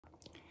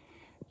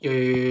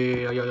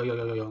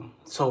Yo.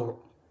 So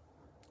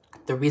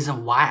the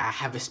reason why I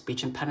have a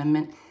speech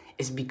impediment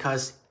is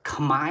because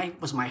Khmer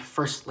was my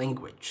first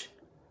language.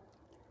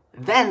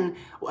 Then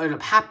what ended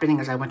up happening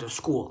is I went to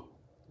school.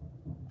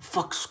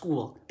 Fuck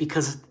school,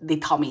 because they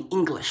taught me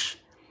English.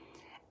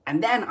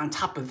 And then on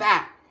top of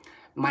that,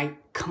 my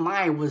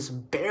Khmer was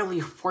barely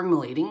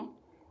formulating,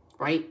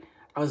 right?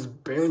 I was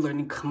barely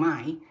learning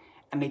Khmer,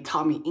 and they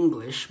taught me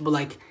English. But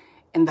like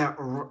in that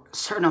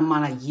certain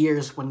amount of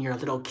years when you're a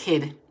little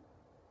kid,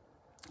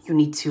 you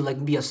need to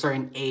like be a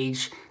certain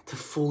age to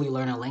fully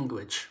learn a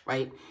language,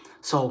 right?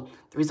 So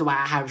the reason why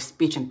I have a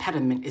speech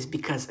impediment is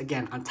because,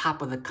 again, on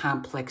top of the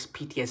complex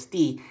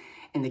PTSD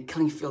in the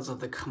killing fields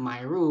of the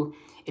Khmer,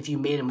 if you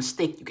made a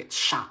mistake, you get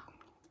shot,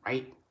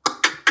 right?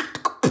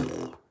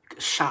 You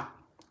get shot,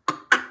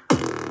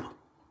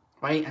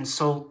 right? And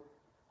so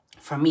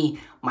for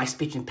me, my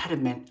speech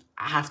impediment,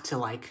 I have to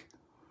like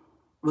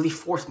really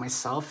force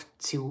myself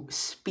to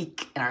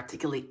speak and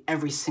articulate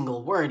every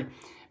single word,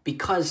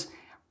 because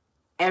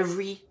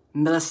every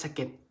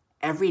millisecond,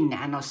 every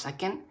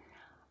nanosecond,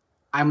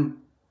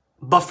 I'm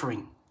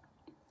buffering.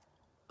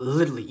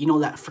 Literally, you know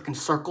that freaking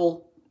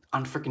circle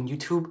on freaking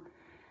YouTube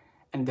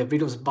and the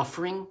video's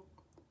buffering?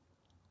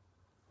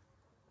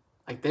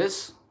 Like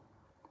this?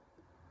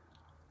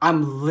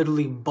 I'm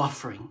literally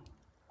buffering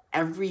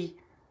every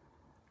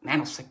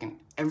nanosecond,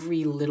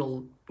 every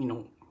little,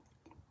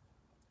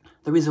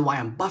 the reason why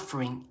I'm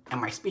buffering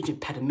and my speech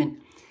impediment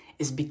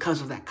is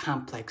because of that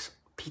complex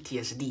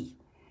PTSD.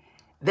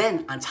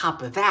 Then on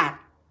top of that,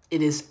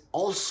 it is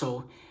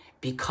also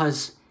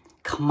because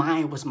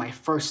Khmer was my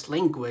first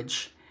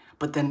language,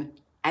 but then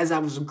as I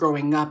was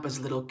growing up as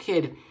a little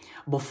kid,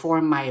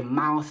 before my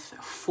mouth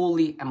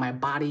fully and my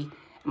body,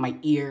 and my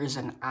ears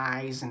and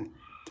eyes and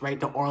right,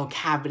 the oral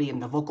cavity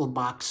and the vocal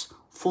box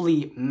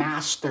fully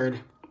mastered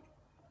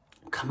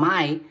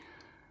Khmer,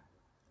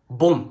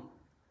 boom,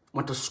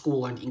 went to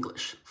school, learned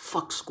English.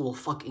 Fuck school,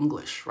 fuck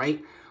English,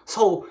 right?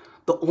 So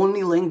the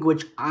only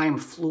language I'm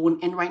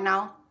fluent in right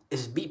now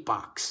is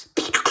beatbox.